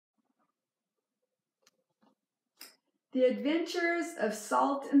The Adventures of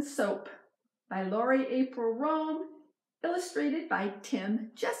Salt and Soap by Lori April Rome, illustrated by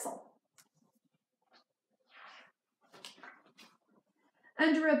Tim Jessel.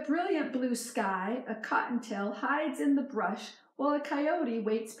 Under a brilliant blue sky, a cottontail hides in the brush while a coyote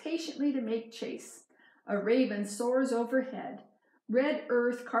waits patiently to make chase. A raven soars overhead. Red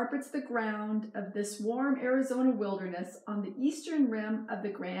earth carpets the ground of this warm Arizona wilderness on the eastern rim of the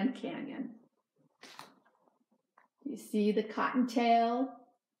Grand Canyon. You see the cottontail,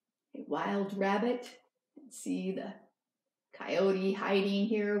 a wild rabbit, and see the coyote hiding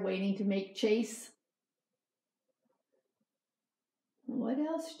here, waiting to make chase. What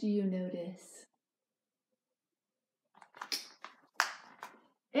else do you notice?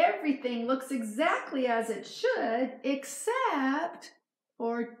 Everything looks exactly as it should, except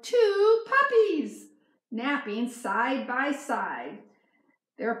for two puppies napping side by side.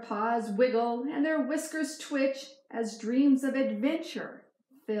 Their paws wiggle and their whiskers twitch as dreams of adventure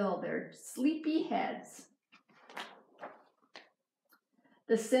fill their sleepy heads.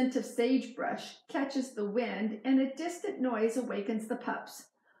 The scent of sagebrush catches the wind and a distant noise awakens the pups.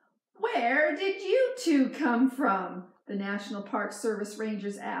 "Where did you two come from?" the National Park Service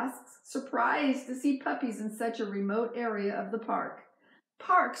rangers asks, surprised to see puppies in such a remote area of the park.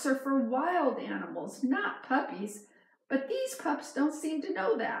 Parks are for wild animals, not puppies, but these pups don't seem to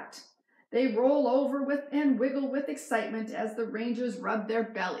know that. They roll over and wiggle with excitement as the rangers rub their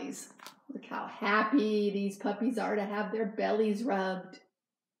bellies. Look how happy these puppies are to have their bellies rubbed.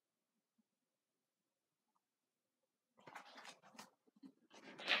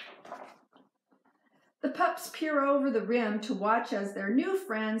 The pups peer over the rim to watch as their new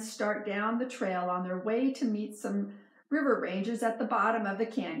friends start down the trail on their way to meet some river rangers at the bottom of the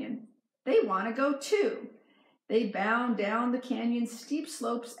canyon. They want to go too. They bound down the canyon's steep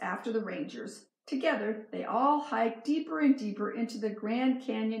slopes after the rangers. Together, they all hike deeper and deeper into the Grand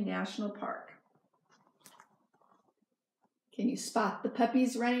Canyon National Park. Can you spot the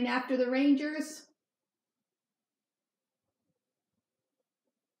puppies running after the rangers?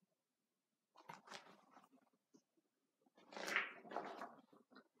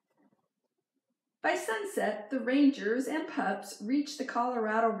 By sunset, the rangers and pups reach the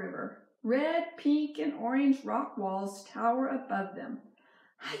Colorado River. Red, pink, and orange rock walls tower above them.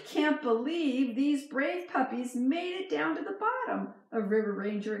 "I can't believe these brave puppies made it down to the bottom," a river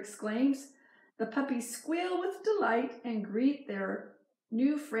ranger exclaims. The puppies squeal with delight and greet their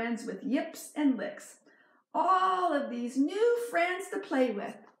new friends with yips and licks. All of these new friends to play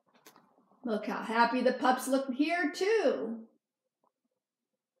with. Look how happy the pups look here too.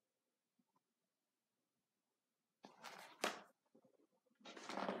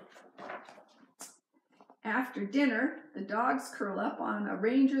 After dinner, the dogs curl up on a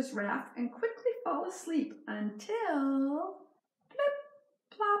ranger's raft and quickly fall asleep until plip,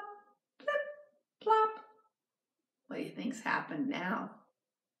 plop, plip, plop. What do you think's happened now?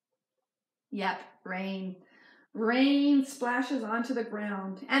 Yep, rain. Rain splashes onto the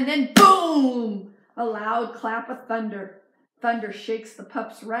ground, and then boom! A loud clap of thunder. Thunder shakes the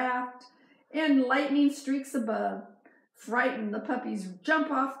pups' raft, and lightning streaks above. Frightened, the puppies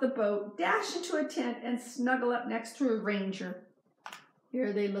jump off the boat, dash into a tent, and snuggle up next to a ranger.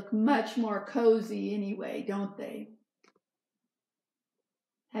 Here they look much more cozy anyway, don't they?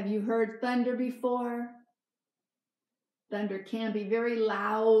 Have you heard thunder before? Thunder can be very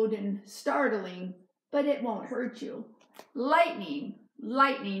loud and startling, but it won't hurt you.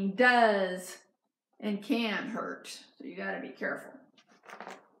 Lightning does and can hurt, so you gotta be careful.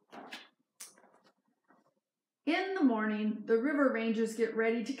 In the morning, the river rangers get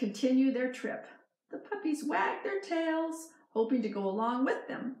ready to continue their trip. The puppies wag their tails, hoping to go along with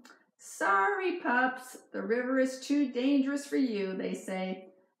them. "Sorry, pups, the river is too dangerous for you," they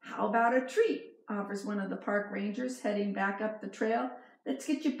say. "How about a treat?" offers one of the park rangers, heading back up the trail. "Let's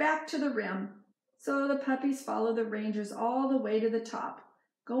get you back to the rim." So the puppies follow the rangers all the way to the top.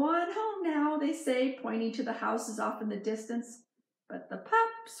 "Go on home now," they say, pointing to the houses off in the distance. But the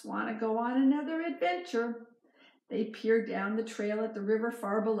pups want to go on another adventure. They peer down the trail at the river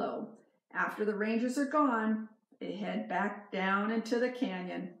far below. After the rangers are gone, they head back down into the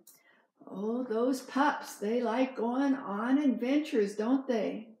canyon. Oh, those pups, they like going on adventures, don't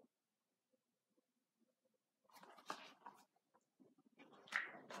they?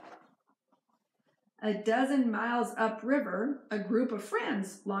 A dozen miles upriver, a group of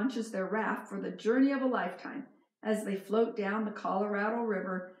friends launches their raft for the journey of a lifetime. As they float down the Colorado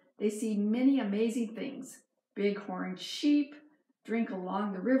River, they see many amazing things. Big-horned sheep drink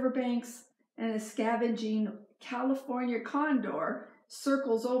along the riverbanks, and a scavenging California condor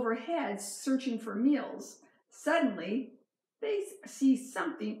circles overhead searching for meals. Suddenly, they see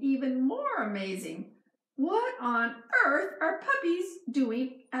something even more amazing. What on earth are puppies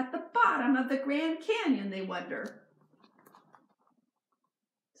doing at the bottom of the Grand Canyon, they wonder.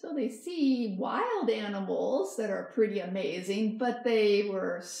 So they see wild animals that are pretty amazing, but they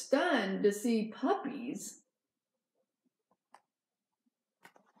were stunned to see puppies.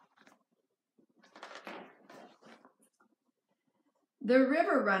 The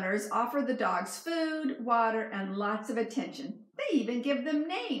river runners offer the dogs food, water, and lots of attention. They even give them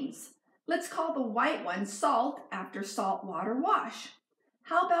names. Let's call the white one Salt after saltwater wash.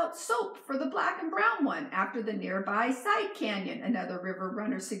 How about Soap for the black and brown one after the nearby side canyon, another river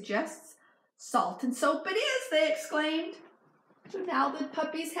runner suggests. Salt and Soap it is, they exclaimed. So now the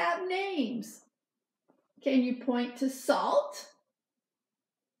puppies have names. Can you point to Salt?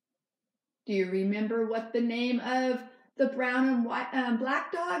 Do you remember what the name of the brown and white,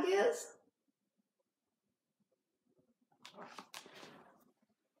 black dog is?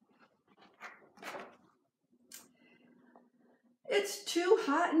 It's too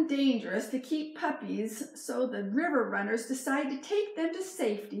hot and dangerous to keep puppies, so the river runners decide to take them to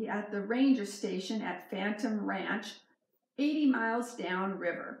safety at the ranger station at Phantom Ranch, 80 miles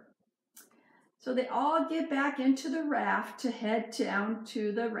downriver. So they all get back into the raft to head down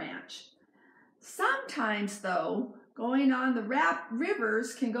to the ranch. Sometimes, though, going on the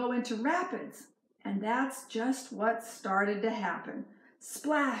rivers can go into rapids, and that's just what started to happen.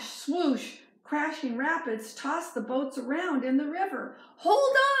 Splash, swoosh, crashing rapids toss the boats around in the river.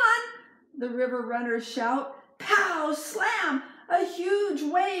 Hold on, the river runners shout. Pow, slam, a huge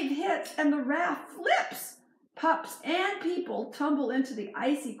wave hits and the raft flips. Pups and people tumble into the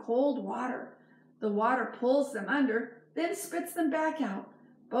icy cold water. The water pulls them under, then spits them back out.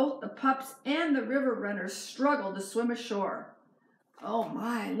 Both the pups and the river runners struggle to swim ashore. Oh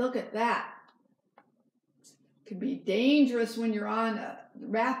my, look at that. It can be dangerous when you're on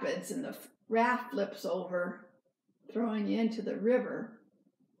rapids and the raft flips over, throwing you into the river.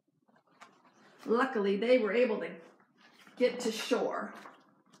 Luckily, they were able to get to shore.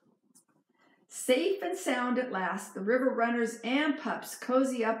 Safe and sound at last, the river runners and pups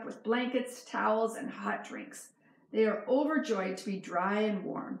cozy up with blankets, towels, and hot drinks. They are overjoyed to be dry and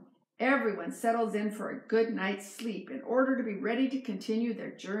warm. Everyone settles in for a good night's sleep in order to be ready to continue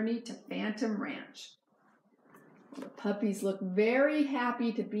their journey to Phantom Ranch. The puppies look very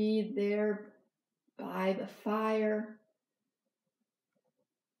happy to be there by the fire.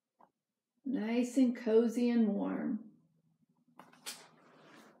 Nice and cozy and warm.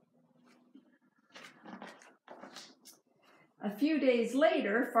 A few days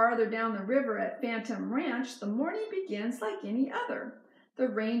later, farther down the river at Phantom Ranch, the morning begins like any other. The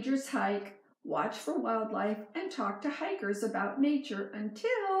rangers hike, watch for wildlife, and talk to hikers about nature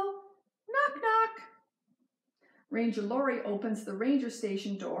until knock knock. Ranger Lori opens the ranger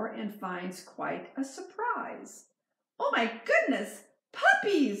station door and finds quite a surprise. Oh my goodness,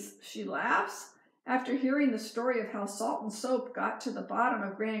 puppies, she laughs. After hearing the story of how Salt and Soap got to the bottom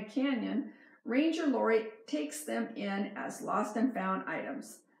of Grand Canyon, Ranger Lori takes them in as lost and found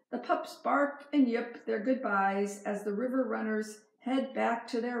items. The pups bark and yip their goodbyes as the river runners head back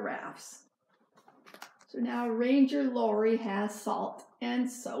to their rafts. So now Ranger Lori has Salt and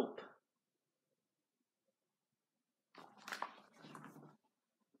Soap.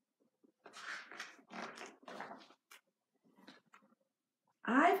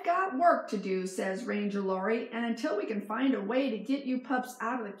 I've got work to do, says Ranger Lori, and until we can find a way to get you pups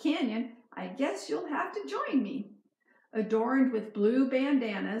out of the canyon, I guess you'll have to join me. Adorned with blue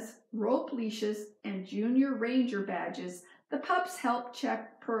bandanas, rope leashes, and junior ranger badges, the pups help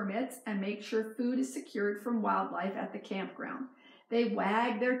check permits and make sure food is secured from wildlife at the campground. They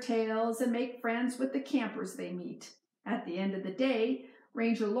wag their tails and make friends with the campers they meet. At the end of the day,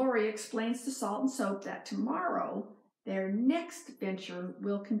 Ranger Lori explains to Salt and Soap that tomorrow their next venture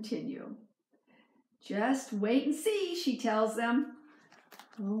will continue. Just wait and see, she tells them.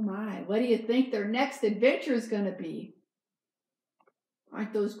 Oh my, what do you think their next adventure is going to be?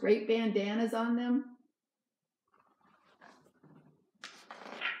 Aren't those great bandanas on them?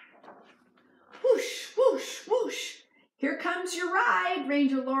 Whoosh, whoosh, whoosh. Here comes your ride,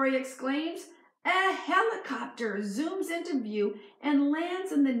 Ranger Lori exclaims. A helicopter zooms into view and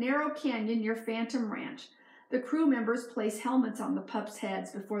lands in the narrow canyon near Phantom Ranch. The crew members place helmets on the pups'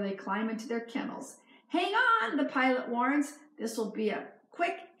 heads before they climb into their kennels. Hang on, the pilot warns. This will be a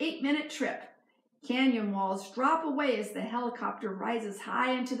quick 8-minute trip. Canyon walls drop away as the helicopter rises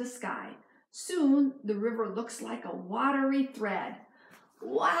high into the sky. Soon, the river looks like a watery thread.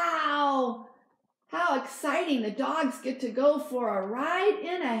 Wow! How exciting! The dogs get to go for a ride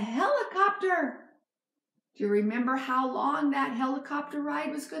in a helicopter. Do you remember how long that helicopter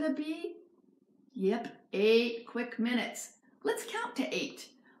ride was going to be? Yep, 8 quick minutes. Let's count to 8.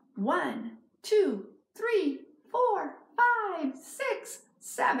 1, 2, 3, 4, 5, 6,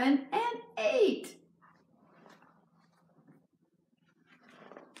 7, and 8.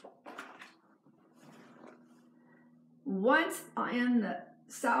 Once in the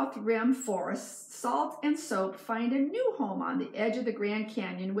South Rim Forest, Salt and Soap find a new home on the edge of the Grand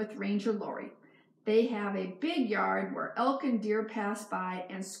Canyon with Ranger Lori. They have a big yard where elk and deer pass by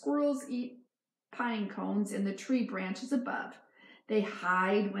and squirrels eat pine cones in the tree branches above. They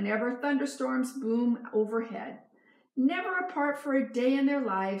hide whenever thunderstorms boom overhead. Never apart for a day in their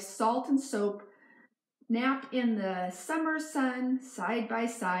lives, Salt and Soap nap in the summer sun, side by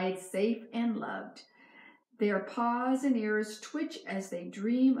side, safe and loved. Their paws and ears twitch as they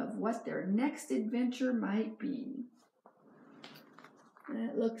dream of what their next adventure might be. And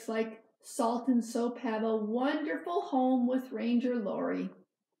it looks like Salt and Soap have a wonderful home with Ranger Lori.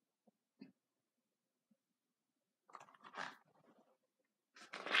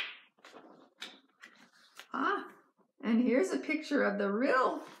 And here's a picture of the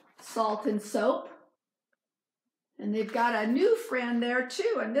real Salt and Soap. And they've got a new friend there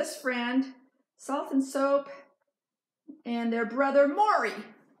too. And this friend, Salt and Soap and their brother Maury.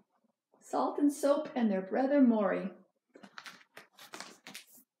 Salt and Soap and their brother Maury.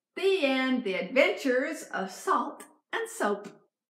 The end. The Adventures of Salt and Soap.